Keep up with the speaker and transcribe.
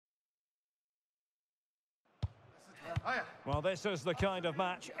Well, this is the kind of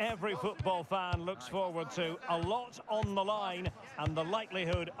match every football fan looks forward to. A lot on the line and the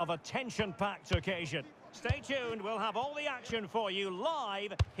likelihood of a tension-packed occasion. Stay tuned, we'll have all the action for you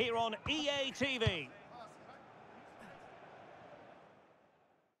live here on EA TV.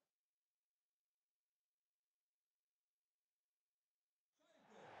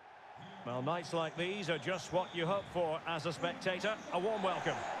 Well, nights like these are just what you hope for as a spectator. A warm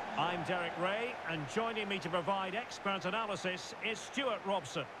welcome. I'm Derek Ray, and joining me to provide expert analysis is Stuart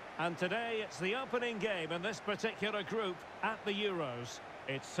Robson. And today it's the opening game in this particular group at the Euros.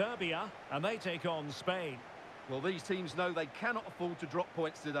 It's Serbia, and they take on Spain. Well, these teams know they cannot afford to drop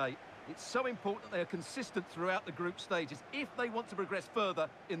points today. It's so important that they are consistent throughout the group stages if they want to progress further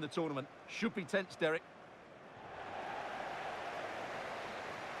in the tournament. Should be tense, Derek.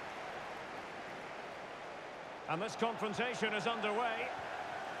 And this confrontation is underway.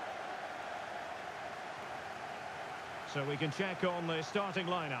 So we can check on the starting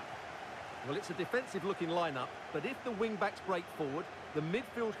lineup. Well, it's a defensive-looking lineup, but if the wing-backs break forward, the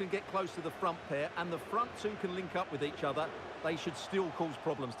midfield can get close to the front pair, and the front two can link up with each other, they should still cause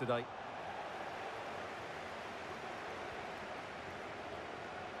problems today.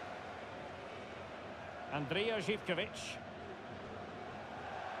 Andrija Živković.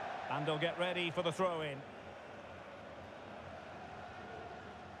 And they'll get ready for the throw-in.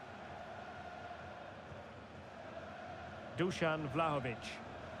 Dusan Vlahovic.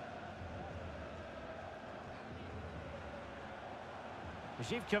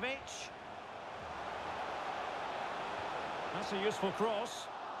 Živković. That's a useful cross.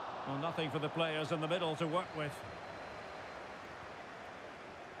 Well, nothing for the players in the middle to work with.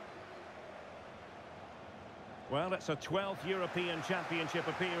 Well, it's a 12th European Championship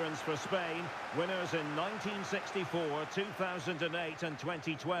appearance for Spain. Winners in 1964, 2008 and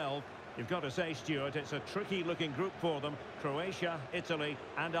 2012. You've got to say, Stuart, it's a tricky-looking group for them. Croatia, Italy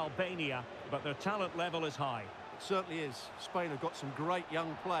and Albania. But their talent level is high. It certainly is. Spain have got some great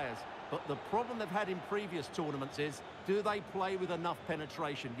young players. But the problem they've had in previous tournaments is, do they play with enough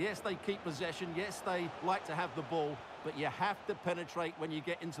penetration? Yes, they keep possession. Yes, they like to have the ball. But you have to penetrate when you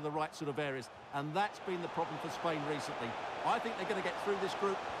get into the right sort of areas. And that's been the problem for Spain recently. I think they're going to get through this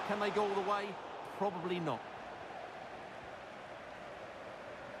group. Can they go all the way? Probably not.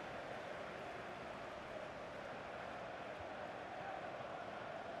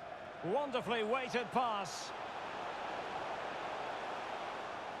 Wonderfully weighted pass.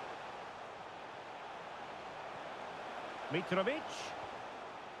 Mitrovic.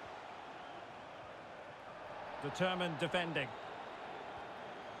 Determined defending.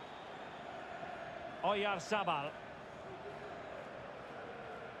 Oyarzabal.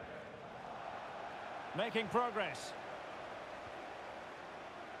 Making progress.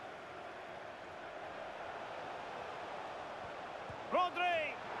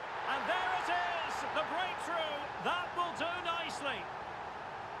 Rodri. And there it is, the breakthrough. That will do nicely.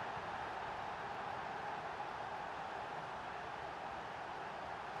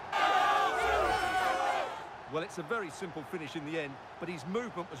 Well, it's a very simple finish in the end, but his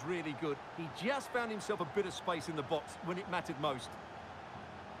movement was really good. He just found himself a bit of space in the box when it mattered most.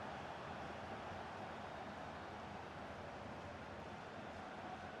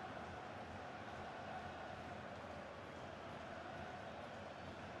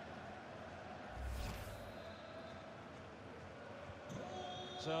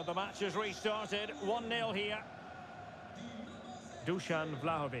 So the match has restarted, 1-0 here. Dusan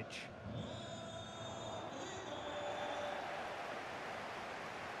Vlahovic.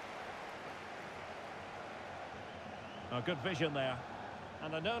 Oh, good vision there.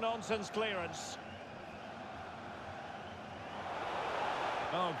 And a no-nonsense clearance.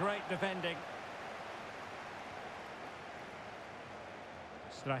 Oh, great defending.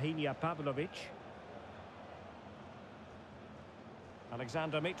 Strahinja Pavlovic.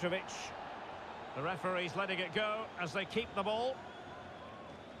 Alexander Mitrovic. The referee's letting it go as they keep the ball.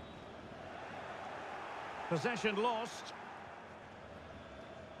 Possession lost.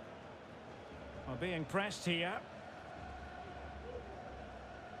 Well, being pressed here.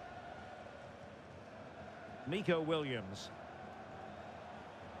 Nico Williams.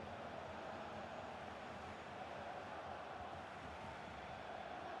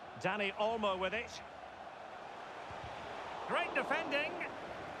 Dani Olmo with it. Great defending.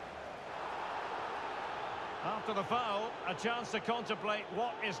 After the foul, a chance to contemplate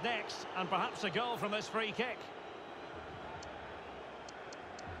what is next, and perhaps a goal from this free kick.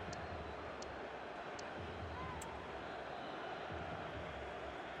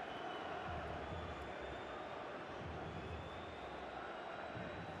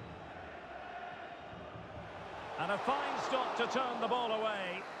 And a fine stop to turn the ball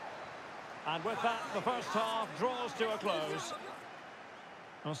away. And with that, the first half draws to a close.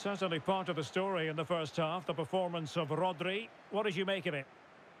 Well, certainly part of the story in the first half, the performance of Rodri. What did you make of it?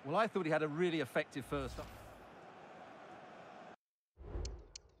 Well, I thought he had a really effective first half.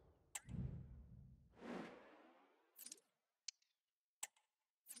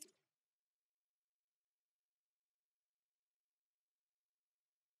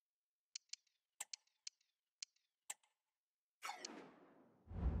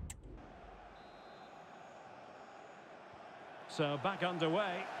 So back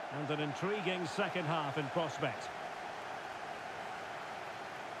underway, and an intriguing second half in prospect.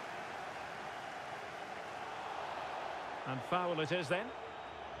 And foul it is then.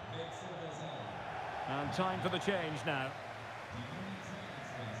 And time for the change now.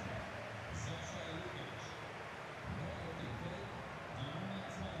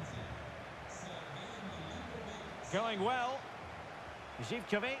 Going well.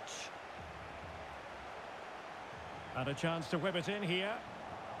 Zivkovic. And a chance to whip it in here.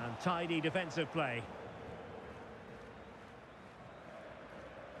 And tidy defensive play.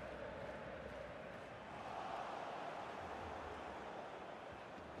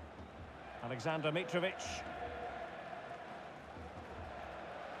 Alexander Mitrovic.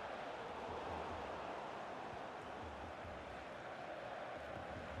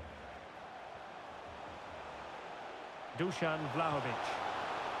 Dusan Vlahovic.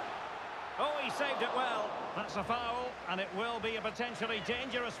 Oh, he saved it well. That's a foul, and it will be a potentially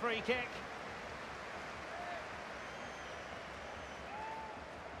dangerous free kick.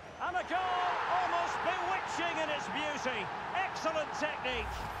 And a goal, almost bewitching in its beauty. Excellent technique.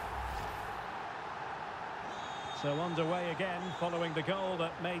 So underway again, following the goal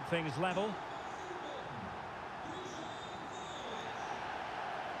that made things level.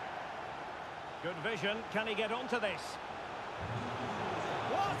 Good vision. Can he get onto this?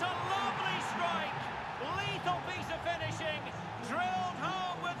 What a lovely strike! Lethal piece of finishing. Drilled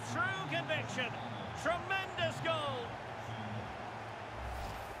home with true conviction. Tremendous goal.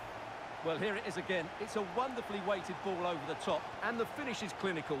 Well, here it is again. It's a wonderfully weighted ball over the top, and the finish is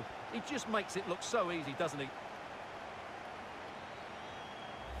clinical. He just makes it look so easy, doesn't he?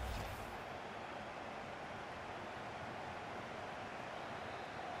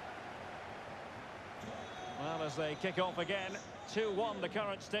 Well, as they kick off again, 2-1 the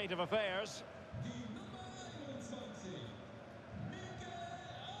current state of affairs.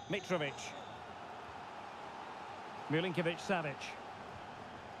 Mitrovic. Milinkovic-Savic.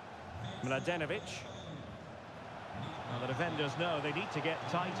 Mladenovic. Well, the defenders know they need to get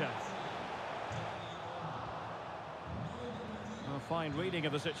tighter. A fine reading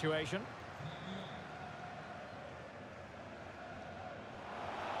of the situation.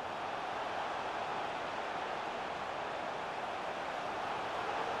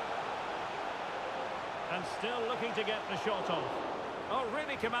 And still looking to get the shot off. Oh,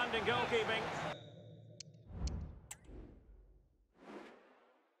 really commanding goalkeeping.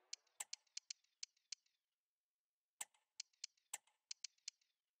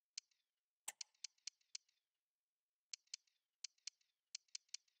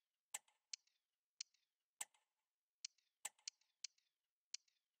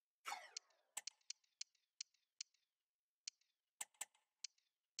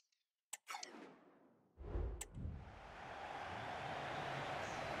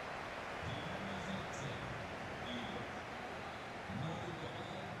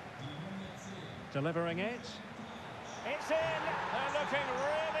 Delivering it. It's in. They're looking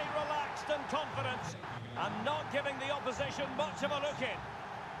really relaxed and confident and not giving the opposition much of a look in.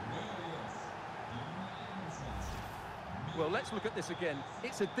 Well, let's look at this again.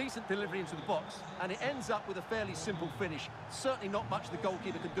 It's a decent delivery into the box, and it ends up with a fairly simple finish. Certainly not much the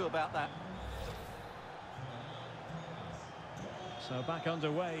goalkeeper can do about that. So back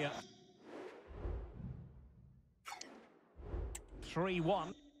underway at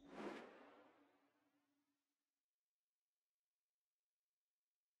 3-1.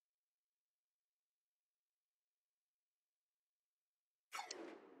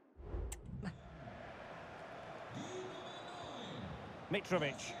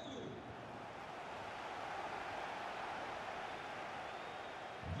 Mitrovic.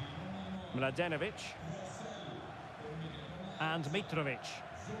 Mladenovic. And Mitrovic.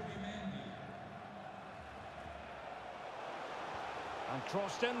 And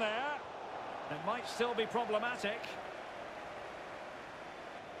crossed in there. It might still be problematic.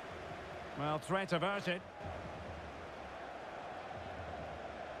 Well, threat averted.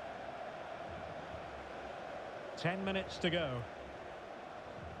 Ten minutes to go.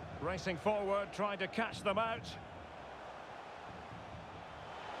 Racing forward, trying to catch them out.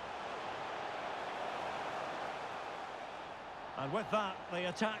 And with that, the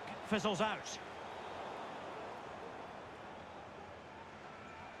attack fizzles out.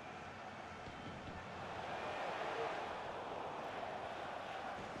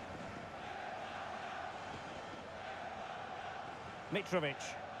 Mitrovic.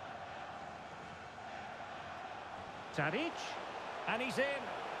 Tadic. And he's in.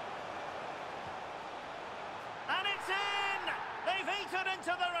 And it's in! They've eaten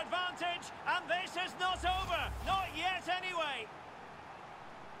into their advantage, and this is not over. Not yet, anyway.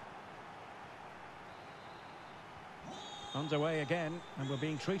 Underway again, and we're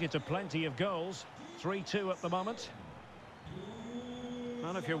being treated to plenty of goals. 3-2 at the moment.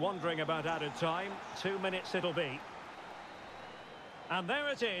 And if you're wondering about added time, 2 minutes it'll be. And there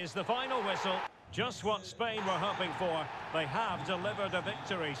it is, the final whistle. Just what Spain were hoping for. They have delivered a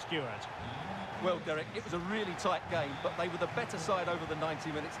victory, Stuart. Well, Derek, it was a really tight game, but they were the better side over the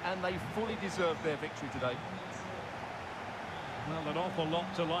 90 minutes, and they fully deserved their victory today. Well, an awful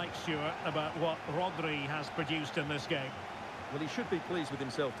lot to like, Stuart, about what Rodri has produced in this game. Well, he should be pleased with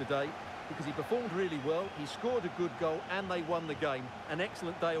himself today, because he performed really well, he scored a good goal, and they won the game. An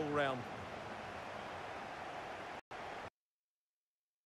excellent day all round.